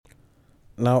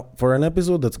Now, for an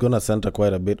episode that's gonna center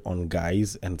quite a bit on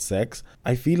guys and sex,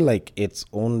 I feel like it's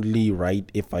only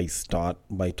right if I start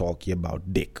by talking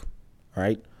about dick,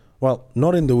 right? Well,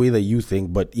 not in the way that you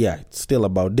think, but yeah, it's still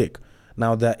about dick.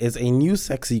 Now, there is a new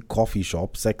sexy coffee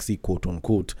shop, sexy quote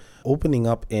unquote, opening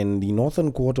up in the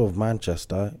northern quarter of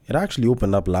Manchester. It actually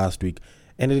opened up last week,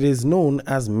 and it is known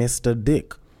as Mr.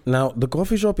 Dick. Now, the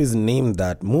coffee shop is named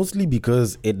that mostly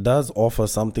because it does offer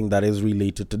something that is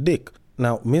related to dick.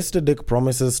 Now, Mr. Dick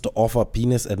promises to offer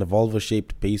penis and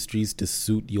vulva-shaped pastries to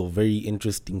suit your very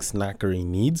interesting snackery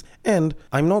needs. And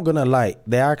I'm not gonna lie,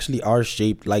 they actually are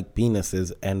shaped like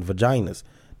penises and vaginas.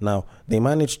 Now, they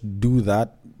managed to do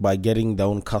that by getting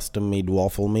down custom-made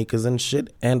waffle makers and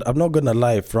shit. And I'm not gonna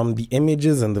lie, from the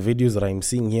images and the videos that I'm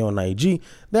seeing here on IG,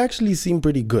 they actually seem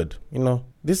pretty good.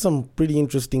 There's some pretty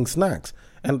interesting snacks.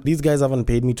 And these guys haven't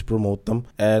paid me to promote them.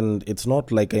 And it's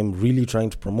not like I'm really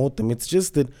trying to promote them. It's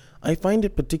just that I find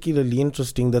it particularly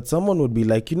interesting that someone would be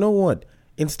like, you know what?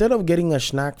 Instead of getting a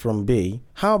snack from Bay,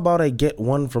 how about I get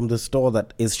one from the store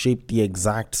that is shaped the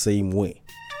exact same way?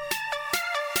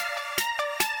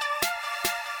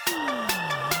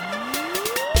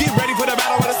 Get ready for the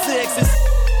battle of the sexes.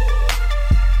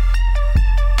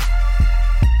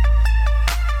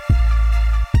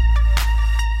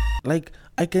 Like,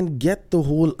 I can get the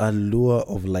whole allure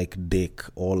of like dick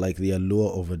or like the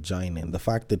allure of vagina and the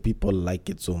fact that people like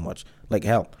it so much. Like,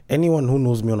 hell, anyone who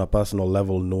knows me on a personal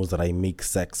level knows that I make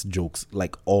sex jokes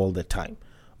like all the time.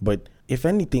 But if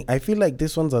anything, I feel like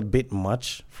this one's a bit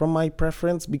much from my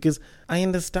preference, because I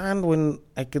understand when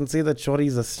I can say that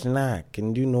shorty's a snack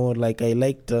and like I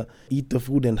like to eat the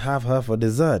food and have her for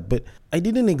dessert, but I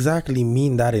didn't exactly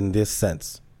mean that in this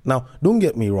sense. Now, don't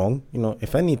get me wrong,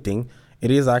 if anything, it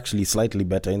is actually slightly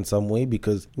better in some way,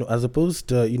 because as opposed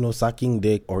to sucking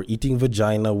dick or eating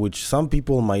vagina, which some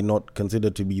people might not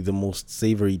consider to be the most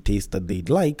savory taste that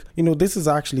they'd like, this is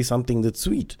actually something that's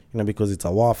sweet, because it's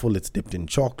a waffle, it's dipped in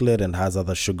chocolate and has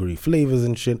other sugary flavors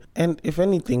and shit. And if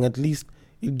anything, at least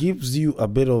it gives you a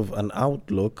bit of an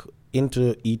outlook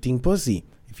into eating pussy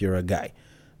if you're a guy.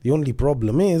 The only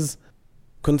problem is,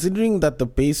 considering that the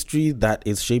pastry that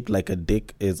is shaped like a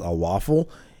dick is a waffle,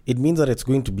 it means that it's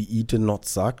going to be eaten, not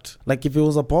sucked. Like, if it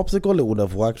was a popsicle, it would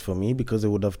have worked for me, because it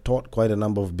would have taught quite a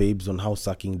number of babes on how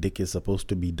sucking dick is supposed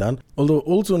to be done. Although,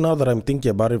 also now that I'm thinking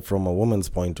about it from a woman's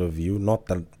point of view, not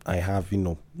that I have,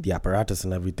 the apparatus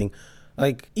and everything,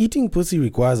 like, eating pussy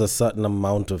requires a certain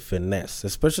amount of finesse,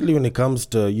 especially when it comes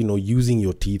to, using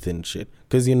your teeth and shit.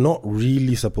 Because you're not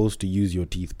really supposed to use your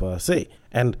teeth per se.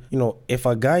 And, if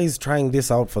a guy is trying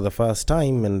this out for the first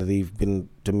time and they've been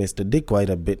to Mr. Dick quite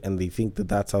a bit and they think that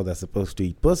that's how they're supposed to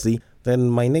eat pussy, then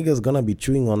my nigga's gonna be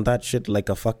chewing on that shit like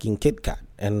a fucking Kit Kat.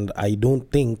 And I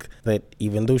don't think that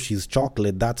even though she's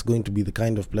chocolate, that's going to be the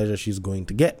kind of pleasure she's going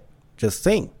to get. Just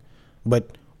saying.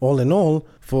 But all in all,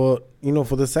 for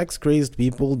the sex crazed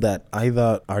people that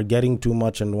either are getting too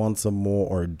much and want some more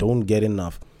or don't get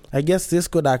enough, I guess this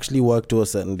could actually work to a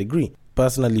certain degree.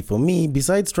 Personally, for me,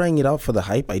 besides trying it out for the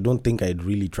hype, I don't think I'd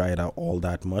really try it out all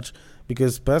that much,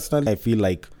 because personally I feel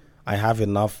like I have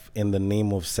enough in the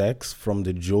name of sex, from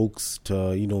the jokes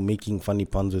to making funny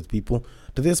puns with people,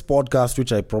 to this podcast,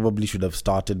 which I probably should have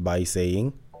started by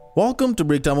saying, welcome to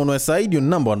Breaktime on Westside, your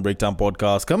number one breakdown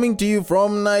podcast, coming to you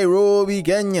from Nairobi,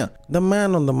 Kenya. The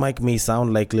man on the mic may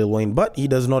sound like Lil Wayne, but he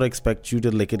does not expect you to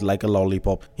lick it like a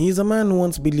lollipop. He is a man who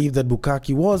once believed that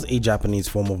bukkake was a Japanese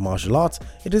form of martial arts.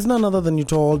 It is none other than your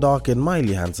tall, dark, and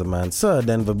mildly handsome man, Sir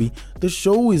Denver B. The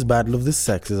show is Battle of the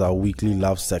Sexes, our weekly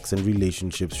love, sex, and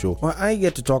relationships show, where I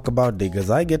get to talk about diggers,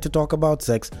 I get to talk about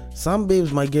sex. Some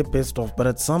babes might get pissed off, but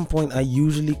at some point I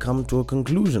usually come to a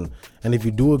conclusion. And if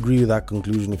you do agree with that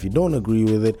conclusion, if you don't agree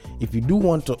with it, if you do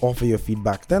want to offer your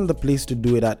feedback, then the place to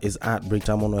do it at is at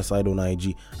Breaktime on Westside on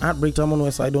IG, at Breaktime on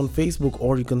Westside on Facebook,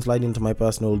 or you can slide into my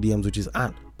personal DMs, which is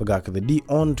at Pagaka the D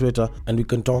on Twitter, and we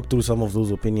can talk through some of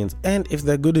those opinions, and if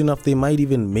they're good enough, they might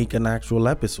even make an actual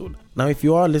episode. Now, if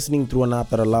you are listening through an app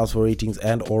that allows for ratings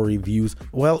and or reviews,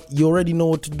 well, you already know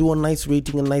what to do. A nice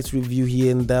rating, a nice review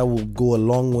here and there will go a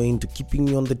long way into keeping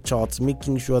me on the charts,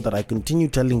 making sure that I continue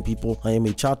telling people I am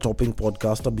a chart-topping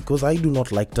podcaster, because I do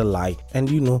not like to lie.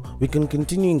 And we can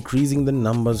continue increasing the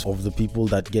numbers of the people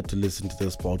that get to listen to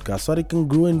this podcast so that it can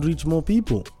grow and reach more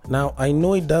people. Now, I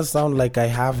know it does sound like I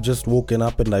have just woken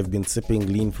up and I've been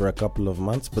sipping lean for a couple of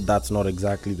months, but that's not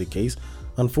exactly the case.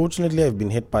 Unfortunately, I've been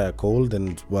hit by a cold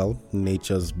and, well,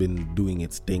 nature's been doing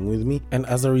its thing with me. And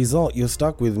as a result, you're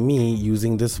stuck with me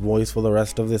using this voice for the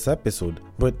rest of this episode.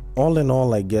 But all in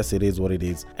all, I guess it is what it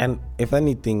is. And if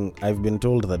anything, I've been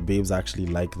told that babes actually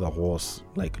like the hoarse,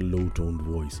 like low-toned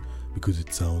voice, because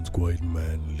it sounds quite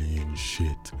manly and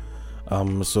shit.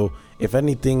 So if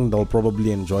anything, they'll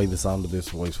probably enjoy the sound of this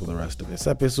voice for the rest of this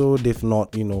episode. If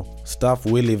not, stuff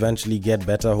will eventually get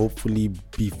better, hopefully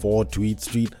before Tweet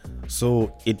Street.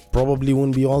 So it probably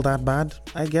won't be all that bad,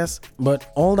 I guess.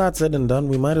 But all that said and done,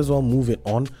 we might as well move it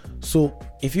on. So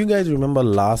if you guys remember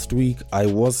last week, I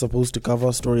was supposed to cover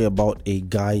a story about a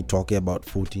guy talking about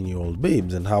 14-year-old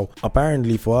babes and how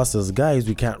apparently for us as guys,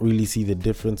 we can't really see the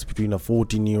difference between a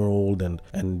 14-year-old and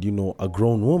a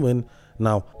grown woman.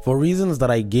 Now, for reasons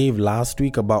that I gave last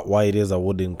week about why it is I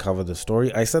wouldn't cover the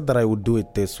story, I said that I would do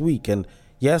it this week, and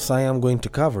yes, I am going to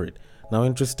cover it. Now,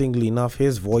 interestingly enough,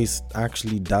 his voice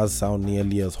actually does sound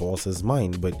nearly as hoarse as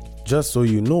mine, but just so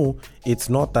you know, it's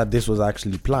not that this was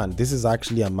actually planned. This is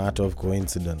actually a matter of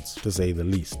coincidence, to say the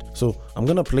least. So I'm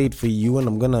gonna play it for you, and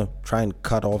I'm gonna try and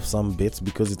cut off some bits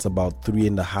because it's about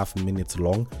 3.5 minutes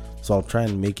long, so I'll try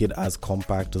and make it as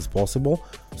compact as possible.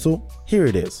 So here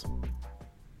it is.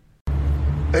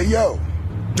 Hey, yo,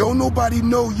 don't nobody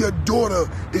know your daughter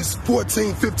is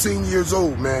 14, 15 years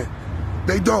old, man.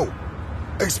 They don't.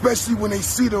 Especially when they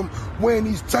see them wearing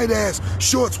these tight-ass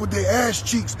shorts with their ass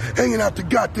cheeks hanging out the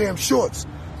goddamn shorts.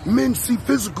 Men see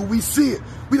physical, we see it.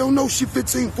 We don't know she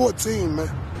 15, 14,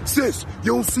 man. Sis,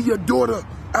 you don't see your daughter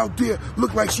out there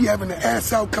look like she having an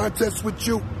ass-out contest with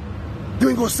you? You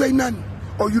ain't gonna say nothing?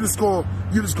 Or you just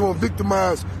gonna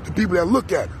victimize the people that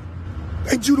look at her?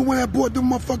 Ain't you the one that bought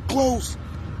them motherfucking clothes?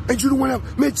 Ain't you the one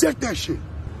that... Man, check that shit.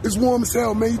 It's warm as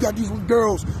hell, man. You got these little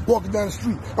girls walking down the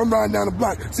street. I'm riding down the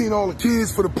block, seeing all the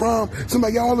kids for the prom.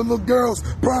 Somebody got all the little girls'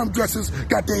 prom dresses,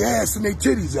 got their ass and their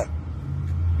titties out.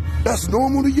 That's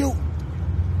normal to you?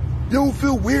 You don't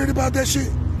feel weird about that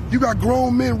shit? You got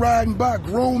grown men riding by,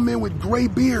 grown men with gray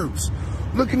beards,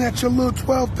 looking at your little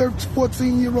 12, 13,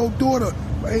 14-year-old daughter.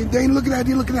 They ain't looking at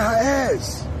you, looking at her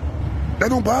ass. That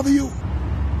don't bother you?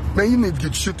 Man, you need to get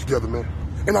your shit together, man.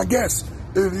 And I guess...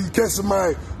 if you catch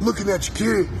somebody looking at your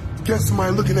kid, you catch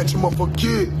somebody looking at your motherfucking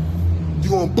kid, you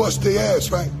gonna bust their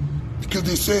ass, right? Because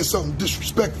they said something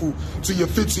disrespectful to your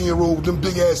 15-year-old with them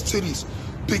big ass titties,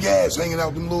 big ass hanging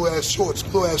out with little ass shorts,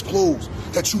 little ass clothes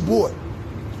that you bought.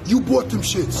 You bought them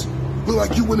shits. Look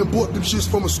like you went and bought them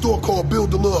shits from a store called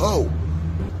Build a Little Hoe.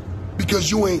 Because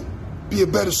you ain't be a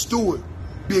better steward,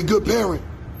 be a good parent,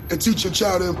 and teach your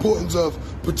child the importance of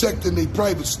protecting their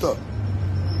private stuff.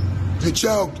 Your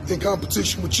child in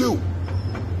competition with you.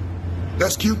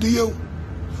 That's cute to you?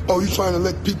 Oh, you trying to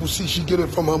let people see she get it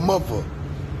from her mother?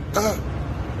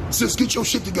 Huh? Sis, get your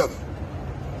shit together.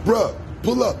 Bruh,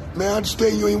 pull up. Man, I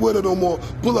understand you ain't with her no more.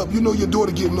 Pull up. You know your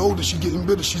daughter getting older. She getting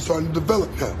better. She's starting to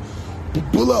develop now.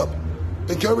 Pull up.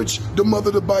 Encourage the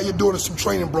mother to buy your daughter some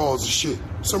training bras and shit.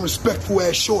 Some respectful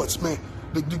ass shorts, man.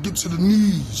 To get to the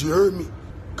knees, you heard me?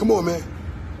 Come on, man.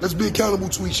 Let's be accountable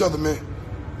to each other, man.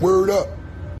 Word up.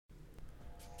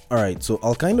 Alright, so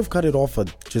I'll kind of cut it off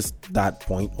at just that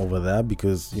point over there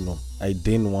because, I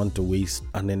didn't want to waste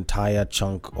an entire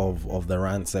chunk of the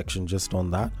rant section just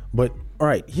on that. But,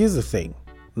 alright, here's the thing.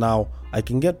 Now, I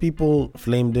can get people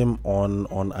flamed him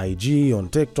on IG, on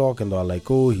TikTok, and they're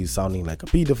like, oh, he's sounding like a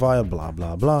pedophile, blah,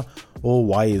 blah, blah. Oh,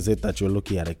 why is it that you're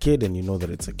looking at a kid and you know that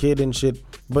it's a kid and shit?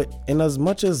 But in as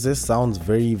much as this sounds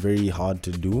very, very hard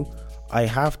to do, I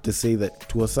have to say that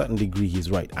to a certain degree he's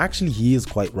right. Actually, he is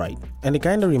quite right. And it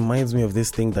kind of reminds me of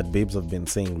this thing that babes have been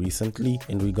saying recently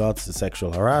in regards to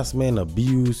sexual harassment,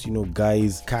 abuse,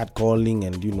 guys catcalling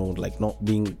and, not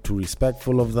being too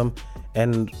respectful of them.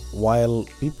 And while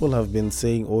people have been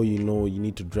saying, oh, you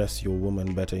need to dress your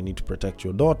woman better, you need to protect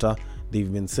your daughter,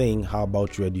 they've been saying, how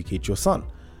about you educate your son?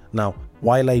 Now,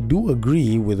 while I do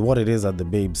agree with what it is that the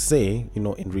babes say,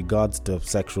 in regards to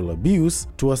sexual abuse,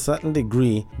 to a certain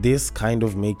degree, this kind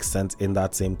of makes sense in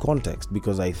that same context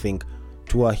because I think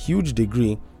to a huge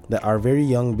degree, there are very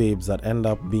young babes that end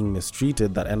up being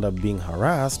mistreated, that end up being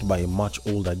harassed by much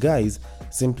older guys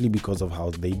simply because of how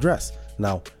they dress.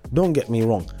 Now, don't get me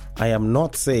wrong, I am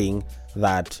not saying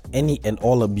that any and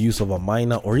all abuse of a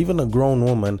minor or even a grown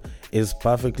woman is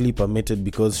perfectly permitted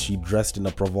because she dressed in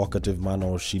a provocative manner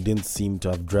or she didn't seem to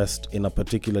have dressed in a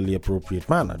particularly appropriate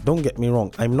manner. Don't get me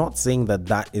wrong, I'm not saying that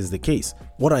that is the case.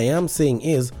 What I am saying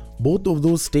is both of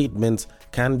those statements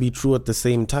can be true at the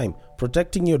same time.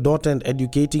 Protecting your daughter and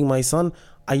educating my son,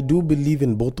 I do believe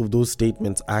in both of those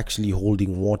statements actually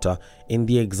holding water in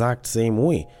the exact same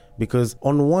way. Because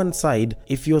on one side,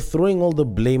 if you're throwing all the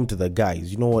blame to the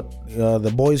guys,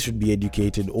 the boys should be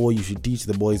educated or you should teach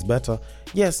the boys better.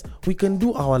 Yes, we can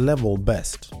do our level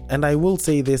best. And I will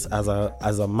say this as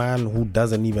a man who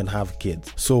doesn't even have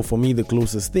kids. So for me, the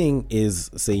closest thing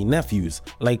is, say, nephews.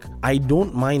 Like, I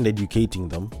don't mind educating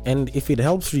them. And if it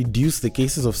helps reduce the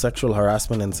cases of sexual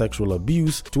harassment and sexual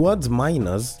abuse towards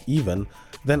minors even,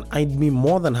 then I'd be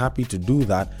more than happy to do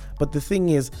that. But the thing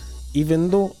is, even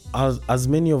though as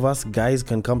many of us guys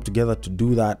can come together to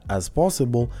do that as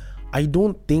possible, I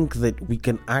don't think that we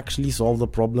can actually solve the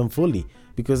problem fully,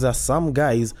 because there's some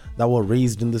guys that were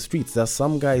raised in the streets. There's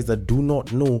some guys that do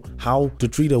not know how to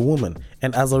treat a woman,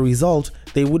 and as a result,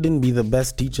 they wouldn't be the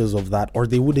best teachers of that, or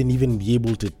they wouldn't even be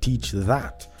able to teach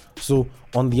that. So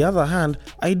on the other hand,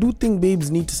 I do think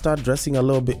babes need to start dressing a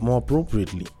little bit more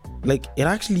appropriately. Like, it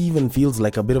actually even feels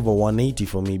like a bit of a 180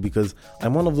 for me, because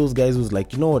I'm one of those guys who's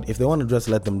like, you know what, if they want to dress,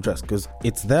 let them dress, because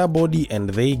it's their body and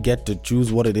they get to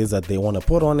choose what it is that they want to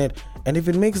put on it. And if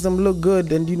it makes them look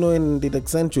good and, and it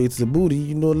accentuates the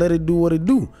booty, let it do what it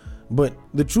do. But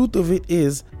the truth of it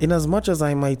is, in as much as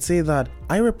I might say that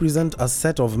I represent a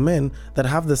set of men that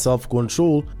have the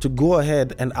self-control to go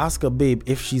ahead and ask a babe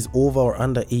if she's over or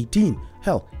under 18.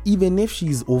 Hell, even if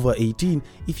she's over 18,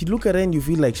 if you look at her and you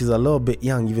feel like she's a little bit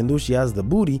young, even though she has the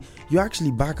booty, you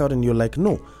actually back out and you're like,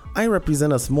 no, I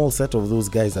represent a small set of those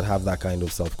guys that have that kind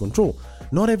of self-control.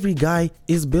 Not every guy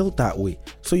is built that way,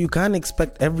 so you can't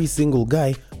expect every single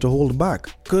guy to hold back.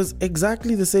 Because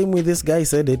exactly the same way this guy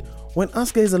said it, when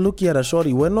us guys are looking at a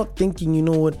shorty, we're not thinking, you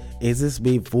know what, is this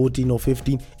babe 14 or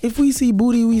 15? If we see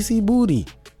booty, we see booty.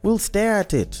 We'll stare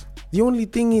at it. The only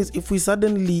thing is, if we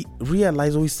suddenly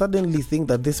realize or we suddenly think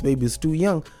that this babe is too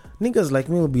young, niggas like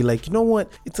me will be like, you know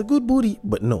what, it's a good booty,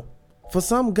 but no. For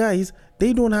some guys,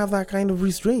 they don't have that kind of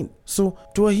restraint. So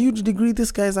to a huge degree,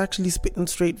 this guy is actually spitting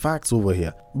straight facts over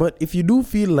here. But if you do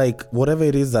feel like whatever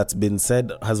it is that's been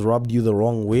said has rubbed you the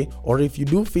wrong way, or if you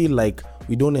do feel like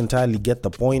we don't entirely get the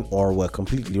point or we're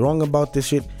completely wrong about this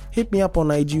shit, hit me up on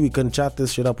IG. We can chat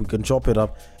this shit up, we can chop it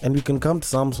up, and we can come to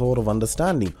some sort of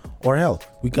understanding. Or hell,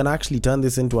 we can actually turn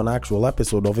this into an actual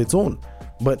episode of its own.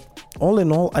 But all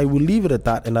in all, I will leave it at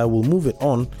that and I will move it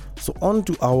on. So on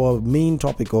to our main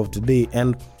topic of today.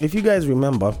 And if you guys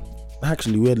remember,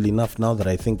 actually weirdly enough, now that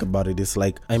I think about it, it's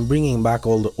like I'm bringing back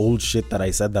all the old shit that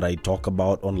I said that I talk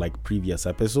about on like previous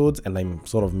episodes, and I'm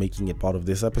sort of making it part of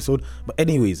this episode. But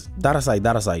anyways, that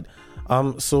aside.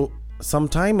 So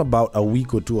sometime about a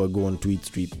week or two ago on Tweet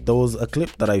Street, there was a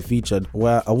clip that I featured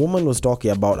where a woman was talking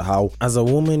about how, as a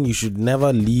woman, you should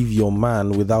never leave your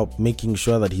man without making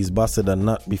sure that he's busted a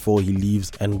nut before he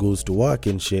leaves and goes to work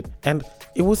and shit. And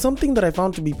it was something that I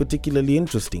found to be particularly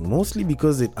interesting, mostly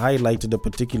because it highlighted a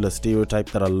particular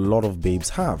stereotype that a lot of babes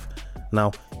have.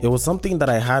 Now, it was something that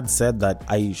I had said that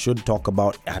I should talk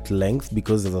about at length,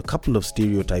 because there's a couple of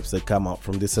stereotypes that come out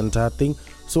from this entire thing.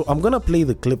 So I'm gonna play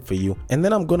the clip for you, and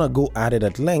then I'm gonna go at it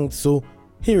at length. So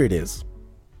here it is.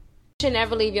 You should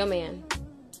never leave your man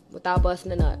without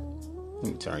busting a nut.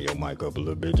 Let me turn your mic up a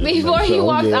little bit. Before he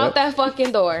walks out that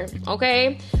fucking door,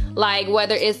 okay? Like,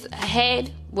 whether it's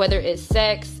head, whether it's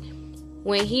sex,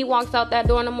 when he walks out that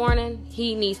door in the morning,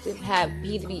 he needs to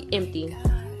be empty.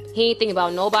 He ain't thinking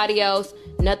about nobody else,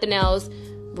 nothing else.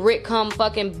 Rick come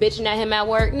fucking bitching at him at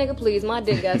work. Nigga, please, my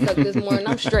dick got sucked this morning.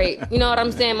 I'm straight. You know what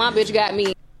I'm saying? My bitch got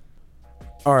me.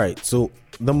 Alright, so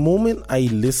the moment I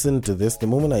listened to this, the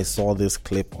moment I saw this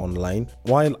clip online,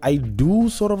 while I do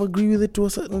sort of agree with it to a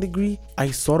certain degree,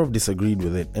 I sort of disagreed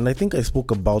with it. And I think I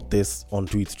spoke about this on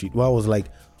Tweet Street, where I was like,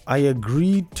 I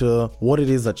agree to what it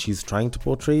is that she's trying to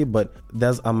portray, but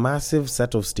there's a massive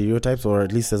set of stereotypes, or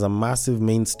at least there's a massive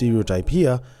main stereotype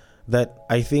here that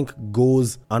I think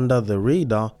goes under the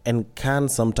radar and can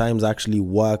sometimes actually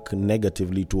work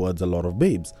negatively towards a lot of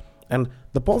babes. And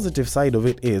the positive side of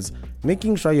it is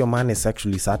making sure your man is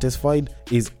sexually satisfied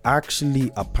is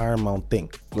actually a paramount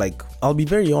thing. Like, I'll be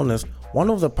very honest, one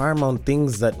of the paramount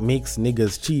things that makes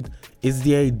niggas cheat is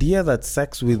the idea that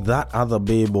sex with that other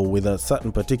babe or with a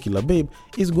certain particular babe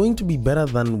is going to be better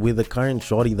than with the current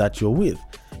shorty that you're with.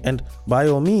 And by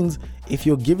all means, if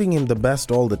you're giving him the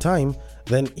best all the time,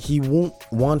 then he won't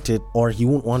want it, or he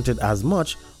won't want it as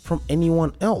much from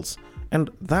anyone else. And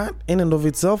that in and of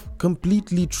itself,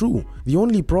 completely true. The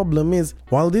only problem is,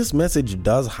 while this message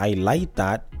does highlight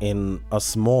that in a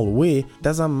small way,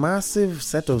 there's a massive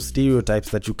set of stereotypes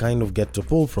that you kind of get to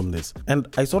pull from this. And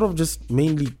I sort of just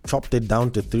mainly chopped it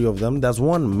down to 3 of them. There's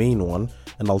one main one,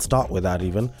 and I'll start with that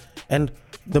even. And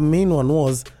the main one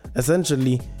was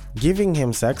essentially giving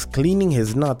him sex, cleaning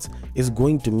his nuts is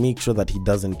going to make sure that he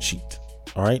doesn't cheat.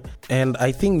 Alright, and I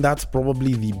think that's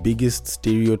probably the biggest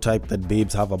stereotype that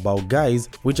babes have about guys,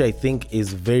 which I think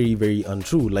is very, very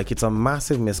untrue. Like, it's a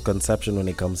massive misconception when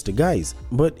it comes to guys.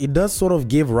 But it does sort of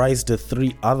give rise to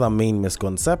 3 other main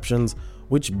misconceptions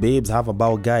which babes have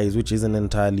about guys, which isn't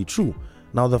entirely true.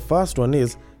 Now, the first one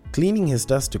is cleaning his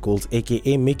testicles,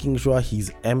 aka making sure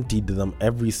he's emptied them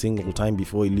every single time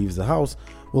before he leaves the house,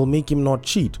 will make him not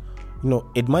cheat.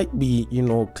 it might be,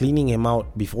 cleaning him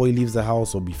out before he leaves the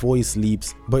house or before he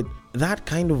sleeps. But that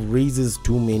kind of raises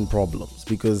two main problems,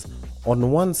 because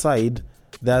on one side,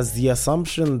 there's the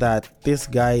assumption that this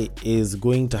guy is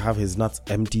going to have his nuts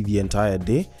empty the entire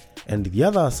day. And the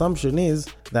other assumption is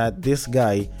that this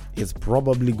guy is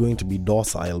probably going to be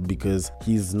docile because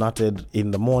he's nutted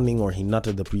in the morning or he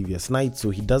nutted the previous night,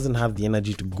 so he doesn't have the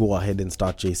energy to go ahead and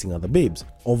start chasing other babes.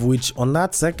 Of which, on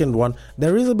that second one,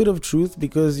 there is a bit of truth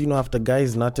because, after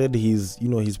guys nutted, he's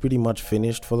pretty much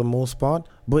finished for the most part.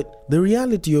 But the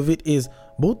reality of it is,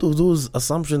 both of those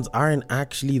assumptions aren't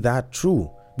actually that true.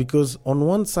 Because on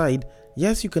one side,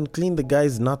 yes, you can clean the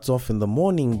guy's nuts off in the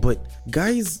morning, but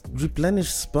guys replenish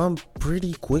sperm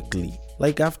pretty quickly.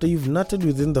 Like after you've nutted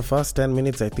within the first 10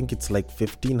 minutes, I think it's like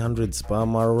 1500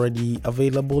 sperm are already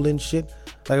available and shit.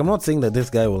 Like, I'm not saying that this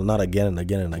guy will nut again and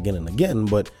again and again and again,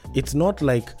 but it's not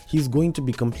like he's going to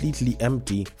be completely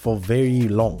empty for very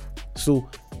long. So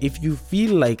if you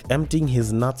feel like emptying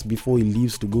his nuts before he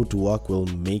leaves to go to work will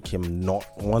make him not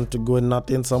want to go and nut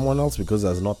in someone else because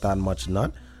there's not that much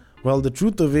nut, well, the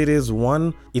truth of it is,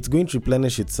 one, it's going to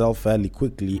replenish itself fairly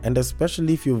quickly, and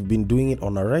especially if you've been doing it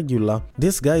on a regular,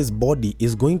 this guy's body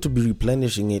is going to be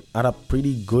replenishing it at a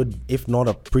pretty good, if not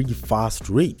a pretty fast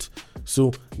rate.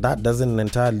 So that doesn't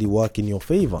entirely work in your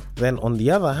favor. Then on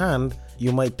the other hand,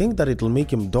 you might think that it'll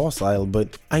make him docile,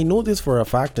 but I know this for a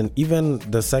fact, and even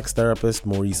the sex therapist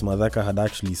Maurice Madeka had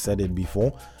actually said it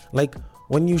before. Like,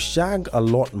 when you shag a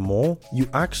lot more, you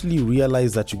actually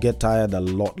realize that you get tired a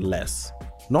lot less.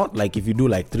 Not like if you do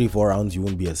like 3-4 rounds, you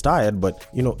won't be as tired, but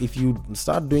if you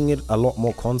start doing it a lot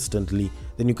more constantly,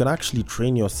 then you can actually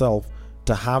train yourself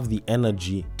to have the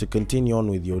energy to continue on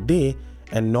with your day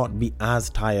and not be as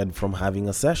tired from having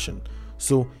a session.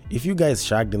 So if you guys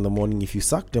shagged in the morning, if you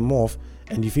sucked him off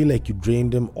and you feel like you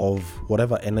drained him of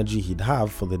whatever energy he'd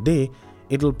have for the day,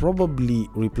 it'll probably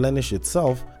replenish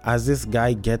itself as this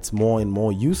guy gets more and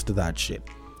more used to that shit.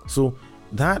 So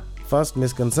that first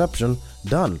misconception,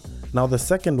 done. Now the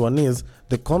second one is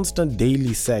the constant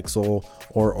daily sex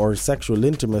or sexual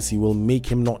intimacy will make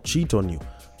him not cheat on you,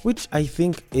 which I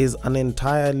think is an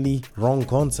entirely wrong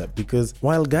concept, because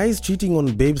while guys cheating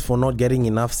on babes for not getting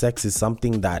enough sex is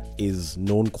something that is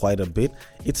known quite a bit,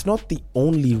 it's not the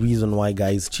only reason why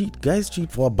guys cheat. Guys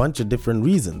cheat for a bunch of different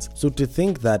reasons. So to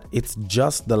think that it's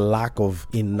just the lack of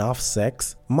enough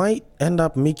sex might end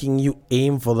up making you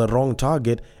aim for the wrong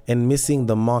target and missing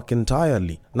the mark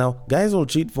entirely. Now, guys will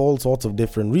cheat for all sorts of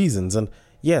different reasons, and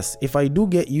yes, if I do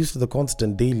get used to the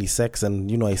constant daily sex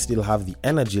and I still have the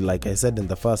energy like I said in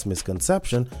the first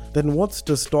misconception, then what's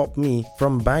to stop me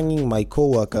from banging my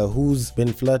coworker who's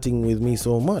been flirting with me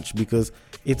so much? Because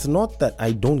it's not that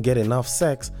I don't get enough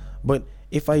sex, but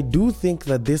if I do think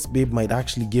that this babe might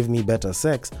actually give me better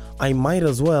sex, I might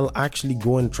as well actually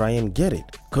go and try and get it.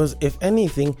 Because if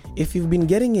anything, if you've been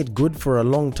getting it good for a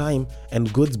long time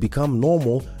and goods become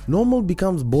normal, normal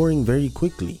becomes boring very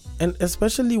quickly. And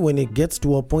especially when it gets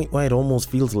to a point where it almost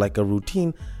feels like a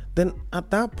routine, then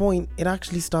at that point, it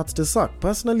actually starts to suck.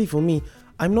 Personally for me,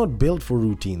 I'm not built for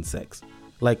routine sex.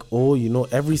 Like,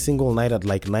 every single night at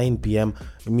like 9 p.m,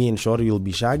 me and Shorty will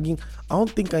be shagging. I don't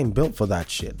think I'm built for that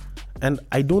shit. And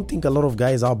I don't think a lot of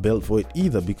guys are built for it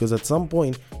either, because at some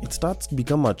point it starts to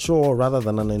become a chore rather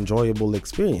than an enjoyable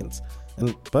experience.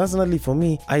 And personally for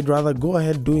me, I'd rather go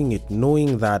ahead doing it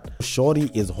knowing that Shorty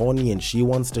is horny and she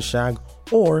wants to shag,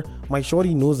 or my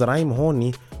Shorty knows that I'm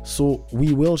horny, so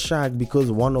we will shag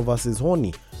because one of us is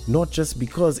horny, not just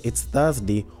because it's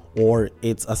Thursday or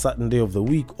it's a certain day of the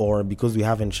week or because we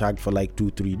haven't shagged for like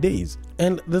 2-3 days.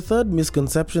 And the third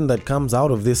misconception that comes out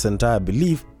of this entire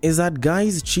belief is that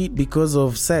guys cheat because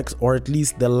of sex, or at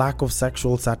least the lack of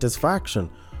sexual satisfaction,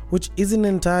 which isn't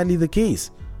entirely the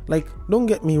case. Like, don't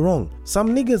get me wrong, some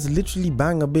niggas literally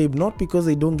bang a babe not because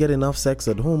they don't get enough sex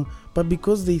at home, but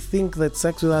because they think that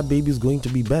sex with that babe is going to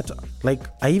be better. Like,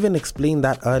 I even explained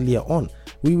that earlier on.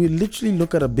 We will literally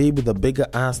look at a babe with a bigger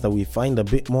ass that we find a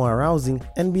bit more arousing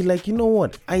and be like, you know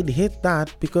what, I'd hit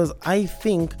that because I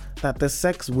think that the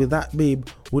sex with that babe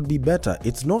would be better.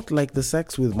 It's not like the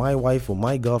sex with my wife or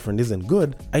my girlfriend isn't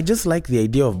good. I just like the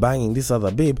idea of banging this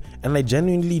other babe, and I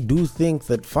genuinely do think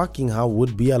that fucking her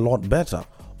would be a lot better,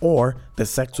 or the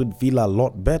sex would feel a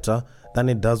lot better than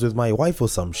it does with my wife or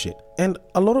some shit. And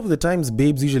a lot of the times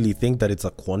babes usually think that it's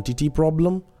a quantity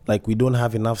problem, like we don't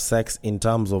have enough sex in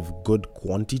terms of good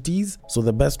quantities, so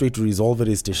the best way to resolve it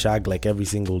is to shag like every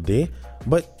single day.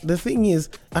 But the thing is,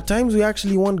 at times we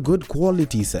actually want good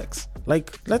quality sex.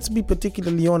 Like, let's be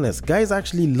particularly honest, guys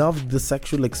actually love the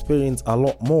sexual experience a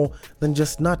lot more than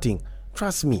just nutting.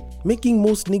 Trust me, making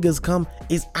most niggas come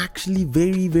is actually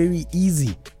very, very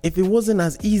easy. If it wasn't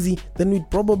as easy, then we'd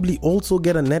probably also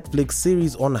get a Netflix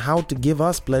series on how to give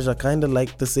us pleasure, kinda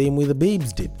like the same way the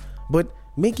babes did. But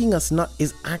making us nut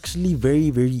is actually very,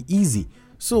 very easy.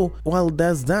 So while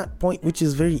there's that point which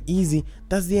is very easy,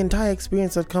 that's the entire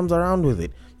experience that comes around with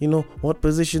it. You know, what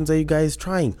positions are you guys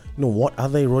trying? You know, what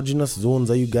other erogenous zones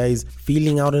are you guys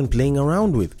feeling out and playing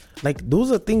around with? Like,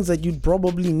 those are things that you'd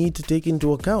probably need to take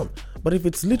into account. But if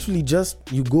it's literally just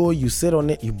you go, you sit on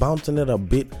it, you bounce on it a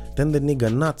bit, then the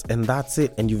nigga nuts and that's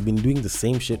it, and you've been doing the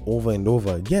same shit over and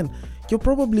over again, you're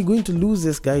probably going to lose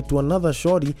this guy to another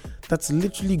shorty that's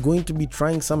literally going to be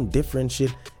trying some different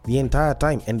shit the entire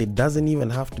time. And it doesn't even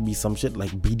have to be some shit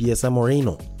like BDSM or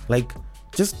anal. Like,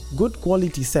 just good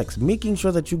quality sex, making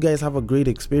sure that you guys have a great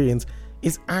experience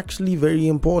is actually very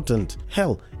important.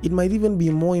 Hell, it might even be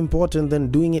more important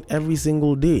than doing it every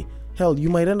single day. Hell, you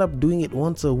might end up doing it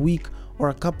once a week or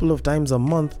a couple of times a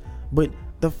month, but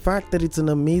the fact that it's an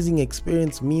amazing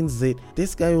experience means that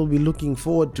this guy will be looking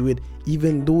forward to it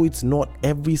even though it's not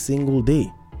every single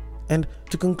day. And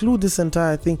to conclude this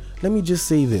entire thing, let me just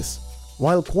say this.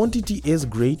 While quantity is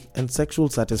great and sexual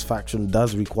satisfaction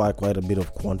does require quite a bit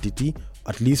of quantity,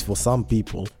 at least for some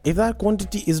people, if that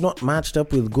quantity is not matched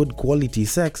up with good quality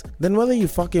sex, then whether you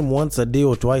fuck him once a day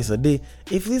or twice a day,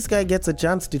 if this guy gets a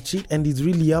chance to cheat and he's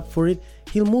really up for it,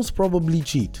 he'll most probably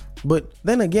cheat. But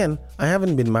then again, I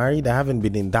haven't been married, I haven't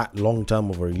been in that long term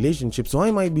of a relationship, so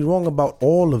I might be wrong about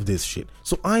all of this shit.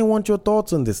 So I want your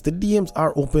thoughts on this. The DMs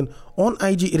are open. On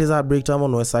IG, it is at Breaktime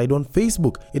on Westside. On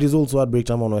Facebook, it is also at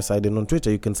Breaktime on Westside. And on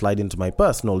Twitter, you can slide into my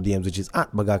personal DMs, which is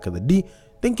at Bagaka the D.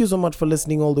 Thank you so much for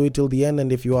listening all the way till the end,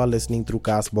 and if you are listening through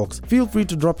Castbox, feel free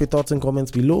to drop your thoughts and comments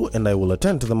below and I will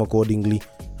attend to them accordingly,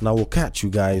 and I will catch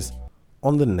you guys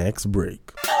on the next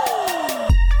break.